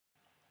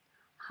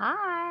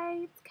Hi,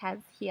 it's Kaz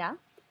here,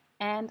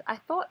 and I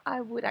thought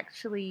I would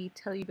actually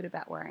tell you a bit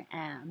about where I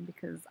am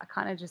because I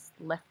kind of just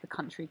left the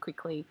country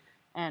quickly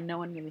and no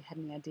one really had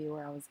any idea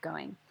where I was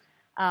going.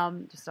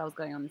 Just I was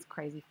going on this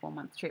crazy 4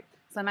 month trip.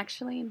 So I'm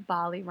actually in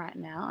Bali right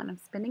now and I'm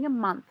spending a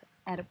month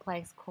at a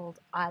place called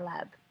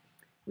iLab,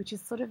 which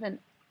is sort of an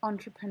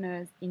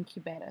entrepreneur's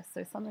incubator.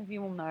 So some of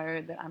you will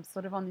know that I'm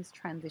sort of on this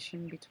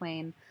transition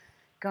between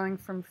going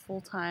from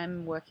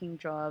full-time working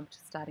job to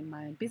starting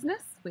my own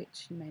business,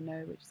 which you may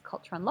know, which is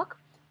Culture Unlock.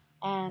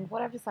 And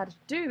what I've decided to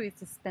do is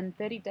to spend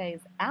 30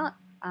 days out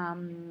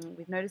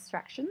with no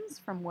distractions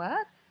from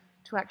work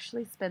to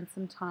actually spend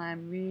some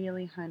time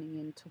really honing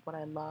into what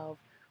I love,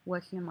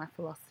 working on my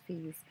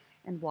philosophies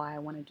and why I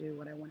want to do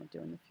what I want to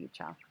do in the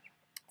future.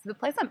 So the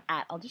place I'm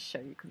at, I'll just show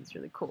you because it's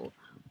really cool.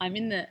 I'm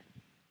in the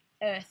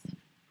Earth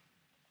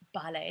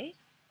Ballet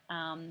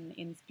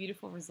in this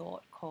beautiful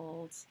resort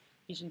called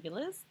Vision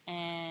Villas,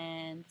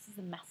 and this is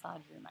a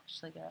massage room.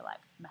 Actually, there are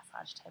like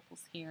massage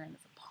tables here, and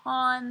there's a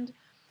pond,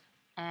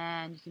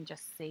 and you can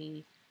just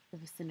see the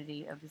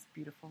vicinity of this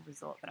beautiful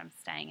resort that I'm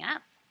staying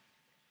at.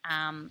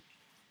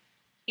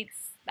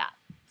 It's about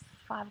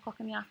 5 o'clock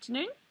in the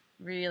afternoon.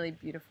 Really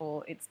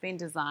beautiful. It's been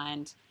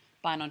designed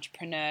by an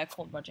entrepreneur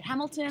called Roger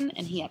Hamilton,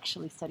 and he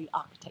actually studied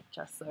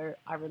architecture, so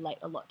I relate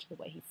a lot to the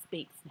way he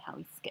speaks and how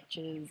he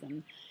sketches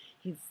and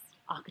his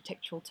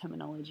architectural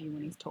terminology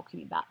when he's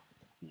talking about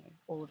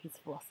all of his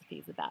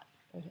philosophies about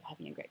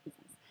having a great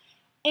business.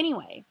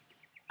 Anyway,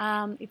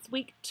 it's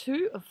week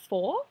 2 of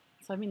 4,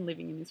 so I've been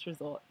living in this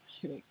resort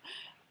for 2 weeks,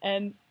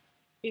 and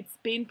it's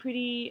been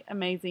pretty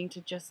amazing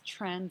to just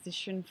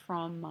transition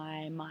from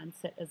my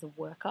mindset as a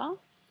worker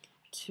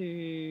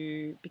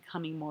to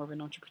becoming more of an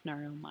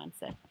entrepreneurial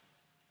mindset.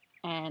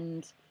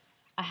 And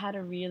I had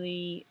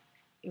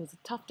it was a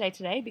tough day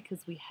today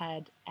because we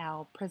had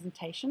our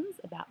presentations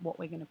about what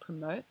we're going to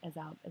promote as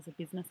a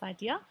business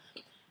idea.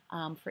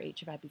 For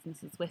each of our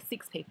businesses. We're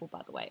 6 people,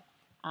 by the way,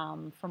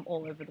 from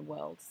all over the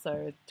world.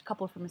 So a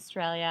couple from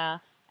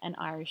Australia, an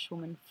Irish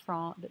woman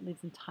that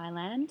lives in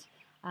Thailand,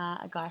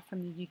 a guy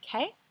from the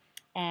UK,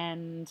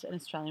 and an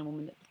Australian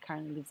woman that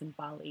currently lives in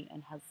Bali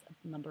and has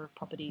a number of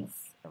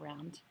properties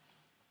around.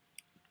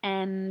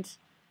 And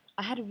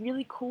I had a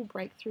really cool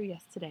breakthrough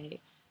yesterday,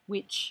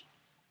 which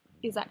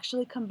is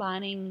actually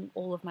combining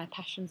all of my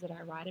passions that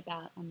I write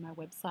about on my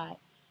website.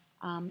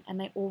 And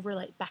they all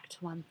relate back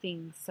to one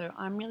thing. So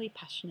I'm really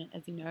passionate,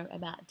 as you know,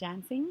 about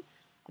dancing,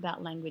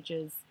 about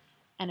languages,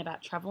 and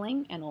about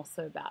traveling, and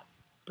also about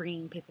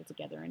bringing people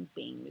together and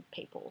being with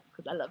people,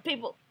 because I love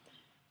people.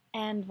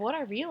 And what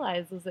I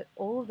realized was that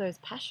all of those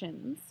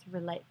passions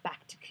relate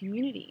back to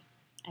community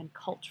and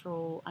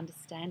cultural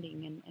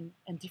understanding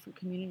and different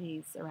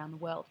communities around the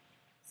world.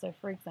 So,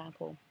 for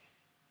example,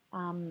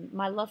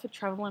 my love for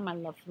travel and my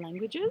love for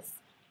languages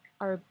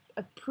are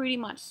pretty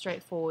much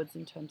straightforward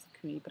in terms of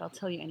community, but I'll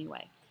tell you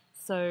anyway.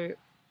 So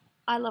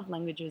I love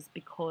languages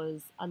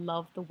because I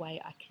love the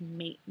way I can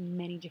meet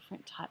many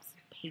different types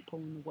of people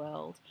in the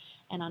world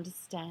and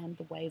understand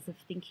the ways of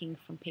thinking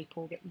from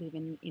people that live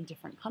in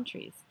different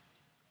countries.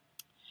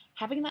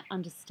 Having that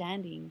kind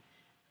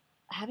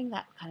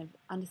of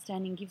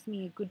understanding gives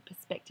me a good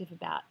perspective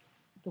about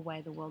the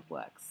way the world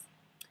works.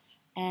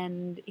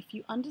 And if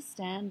you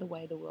understand the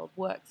way the world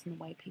works and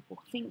the way people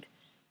think,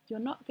 you're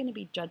not going to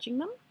be judging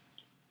them.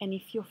 And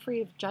if you're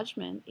free of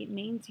judgment, it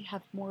means you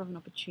have more of an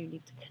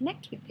opportunity to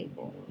connect with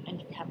people.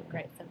 And if you have a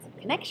great sense of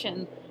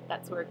connection,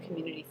 that's where a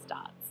community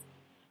starts.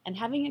 And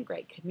having a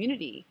great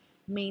community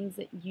means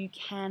that you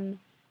can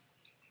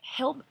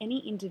help any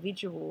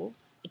individual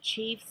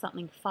achieve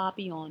something far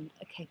beyond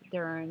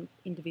their own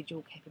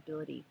individual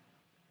capability.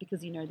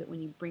 Because you know that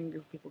when you bring a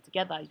group of people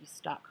together, you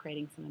start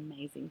creating some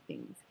amazing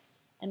things.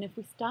 And if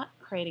we start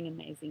creating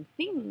amazing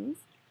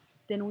things,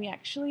 then we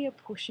actually are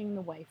pushing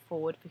the way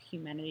forward for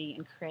humanity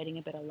and creating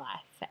a better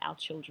life for our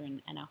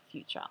children and our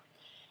future.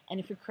 And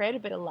if we create a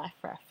better life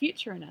for our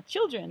future and our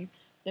children,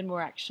 then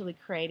we're actually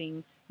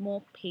creating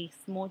more peace,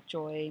 more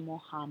joy, more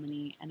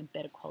harmony, and a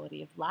better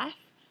quality of life,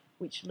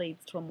 which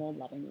leads to a more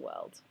loving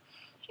world.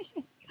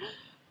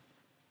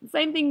 The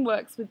same thing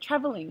works with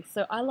traveling.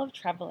 So I love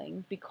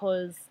traveling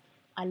because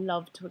I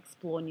love to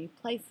explore new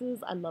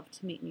places, I love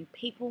to meet new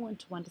people and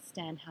to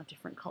understand how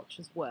different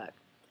cultures work.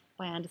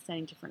 By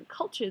understanding different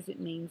cultures,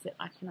 it means that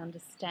I can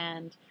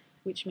understand,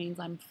 which means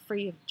I'm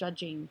free of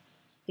judging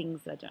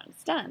things that I don't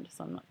understand,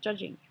 so I'm not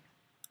judging.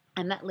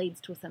 And that leads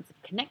to a sense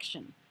of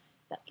connection.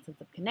 That sense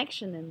of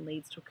connection then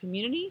leads to a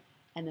community,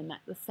 and then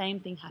the same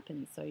thing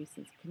happens. So you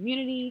sense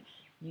community,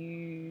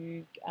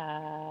 you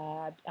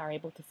are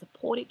able to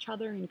support each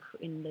other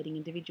in letting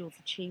individuals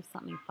achieve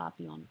something far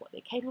beyond what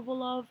they're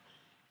capable of,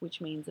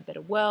 which means a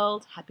better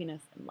world,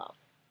 happiness, and love.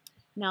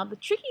 Now, the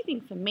tricky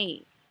thing for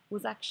me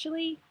was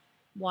actually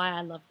why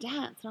I love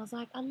dance. And I was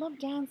like, I love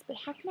dance, but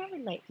how can I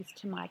relate this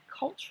to my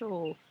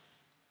cultural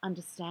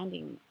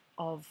understanding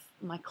of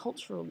my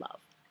cultural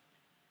love?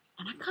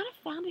 And I kind of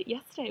found it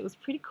yesterday. It was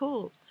pretty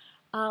cool.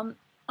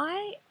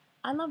 I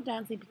love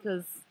dancing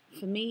because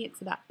for me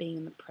it's about being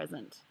in the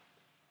present.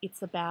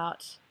 It's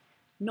about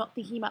not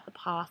thinking about the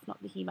past, not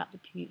thinking about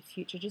the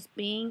future, just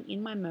being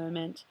in my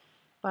moment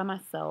by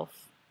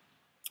myself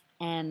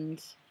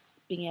and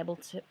being able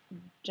to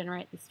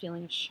generate this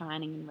feeling of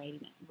shining and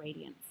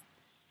radiance.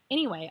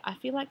 Anyway, I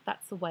feel like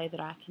that's the way that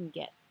I can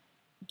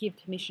give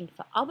permission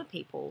for other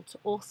people to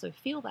also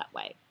feel that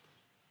way,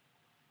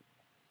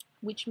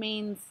 which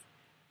means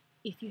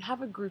if you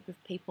have a group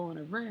of people in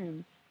a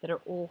room that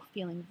are all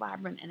feeling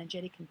vibrant,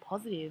 energetic, and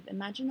positive,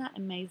 imagine that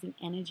amazing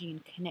energy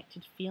and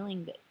connected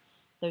feeling that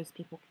those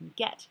people can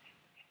get.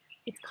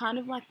 It's kind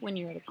of like when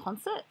you're at a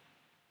concert,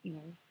 you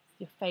know,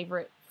 your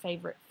favorite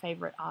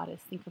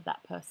artist, think of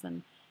that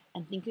person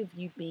and think of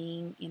you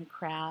being in a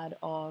crowd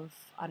of,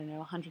 I don't know,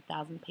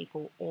 100,000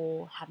 people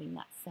all having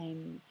that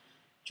same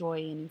joy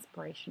and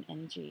inspiration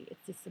energy.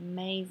 It's this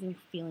amazing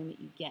feeling that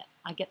you get.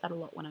 I get that a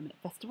lot when I'm at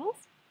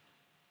festivals.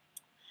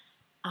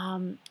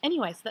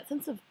 Anyway, so that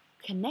sense of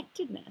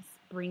connectedness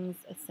brings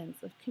a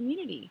sense of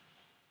community.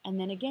 And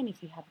then again,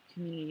 if you have a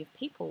community of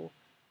people,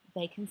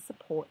 they can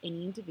support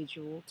any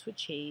individual to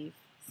achieve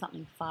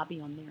something far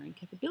beyond their own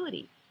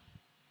capability,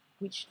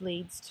 which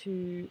leads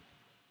to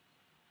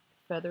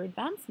further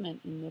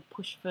advancement in the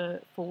push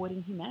forward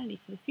in humanity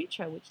for the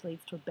future, which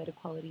leads to a better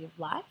quality of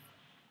life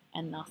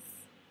and thus,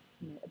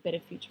 you know, a better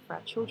future for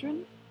our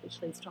children,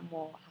 which leads to a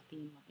more happy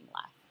and loving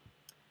life.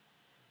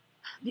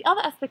 The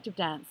other aspect of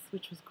dance,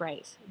 which was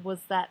great,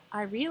 was that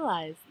I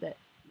realized that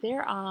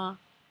there's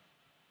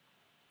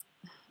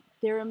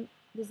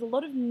a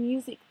lot of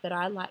music that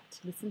I like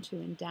to listen to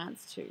and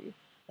dance to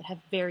that have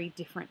very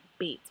different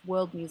beats.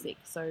 World music,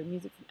 so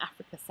music from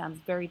Africa sounds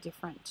very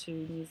different to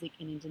music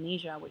in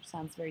Indonesia, which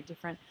sounds very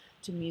different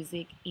to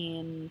music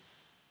in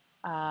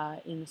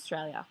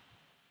Australia.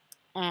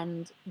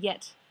 And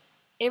yet,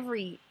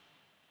 every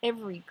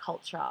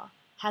culture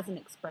has an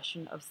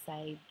expression of,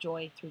 say,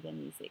 joy through their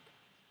music.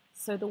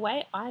 So the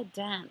way I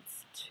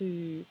dance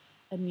to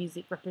a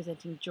music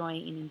representing joy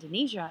in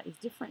Indonesia is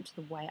different to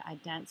the way I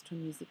dance to a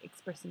music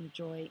expressing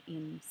joy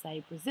in,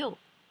 say, Brazil,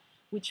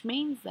 which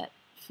means that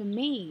for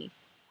me,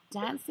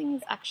 dancing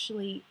is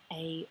actually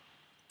a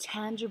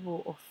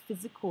tangible or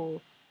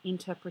physical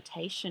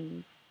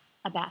interpretation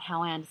about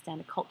how I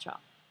understand a culture.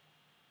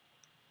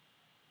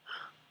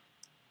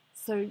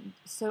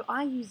 So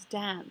I use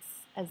dance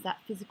as that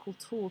physical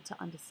tool to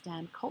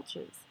understand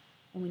cultures.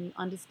 And when you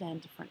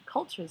understand different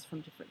cultures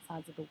from different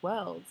sides of the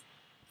world,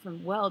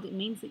 it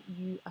means that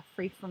you are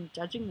free from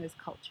judging those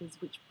cultures,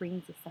 which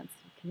brings a sense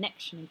of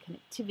connection and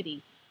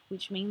connectivity,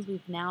 which means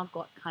we've now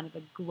got kind of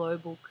a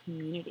global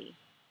community,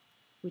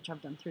 which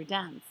I've done through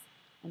dance.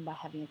 And by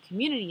having a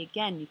community,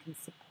 again, you can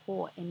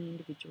support any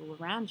individual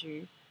around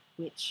you,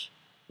 which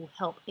will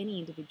help any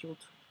individual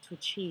to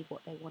achieve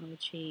what they want to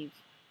achieve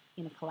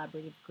in a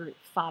collaborative group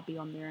far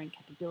beyond their own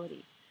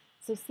capability.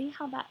 So see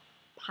how that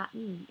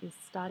pattern is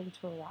starting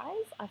to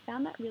arise? I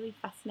found that really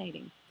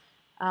fascinating.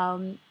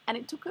 And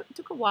it took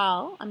a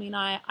while. I mean,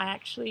 I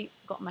actually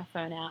got my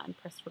phone out and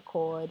pressed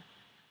record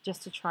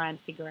just to try and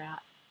figure out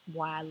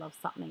why I love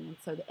something. And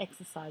so the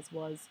exercise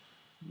was,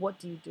 what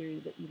do you do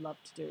that you love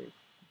to do?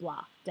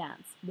 Blah,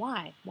 dance.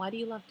 Why? Why do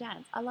you love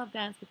dance? I love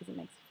dance because it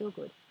makes you feel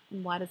good.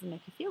 And why does it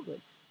make you feel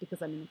good?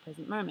 Because I'm in the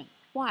present moment.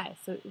 Why?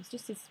 So it was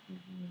just this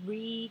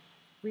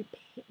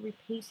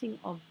repeating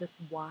of the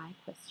why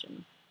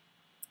question.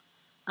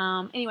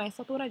 Anyway,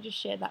 so I thought I'd just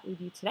share that with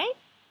you today.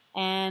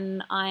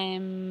 And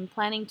I'm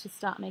planning to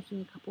start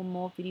making a couple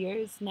more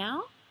videos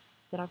now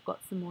that I've got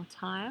some more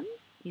time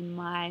in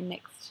my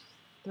next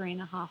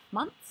 3.5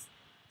 months.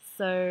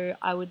 So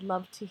I would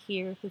love to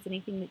hear if there's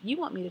anything that you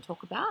want me to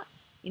talk about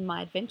in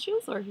my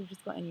adventures, or if you've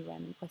just got any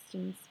random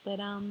questions. But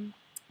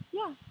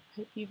yeah,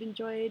 hope you've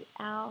enjoyed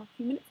our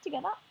few minutes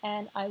together,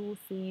 and I will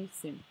see you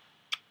soon.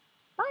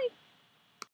 Bye!